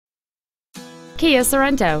Kia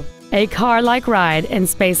Sorento, a car-like ride in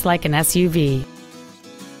space like an SUV.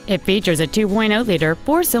 It features a 2.0-liter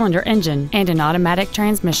four-cylinder engine and an automatic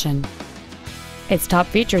transmission. Its top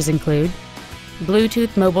features include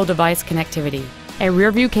Bluetooth mobile device connectivity, a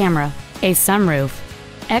rear-view camera, a sunroof,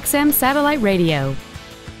 XM satellite radio,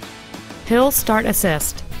 hill start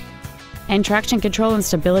assist, and traction control and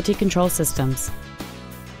stability control systems.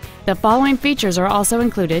 The following features are also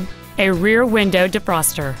included: a rear window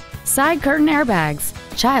defroster, side curtain airbags,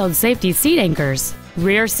 child safety seat anchors,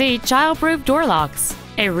 rear seat child-proof door locks,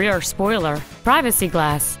 a rear spoiler, privacy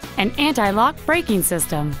glass, an anti-lock braking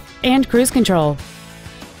system, and cruise control.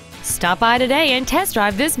 Stop by today and test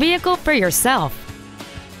drive this vehicle for yourself.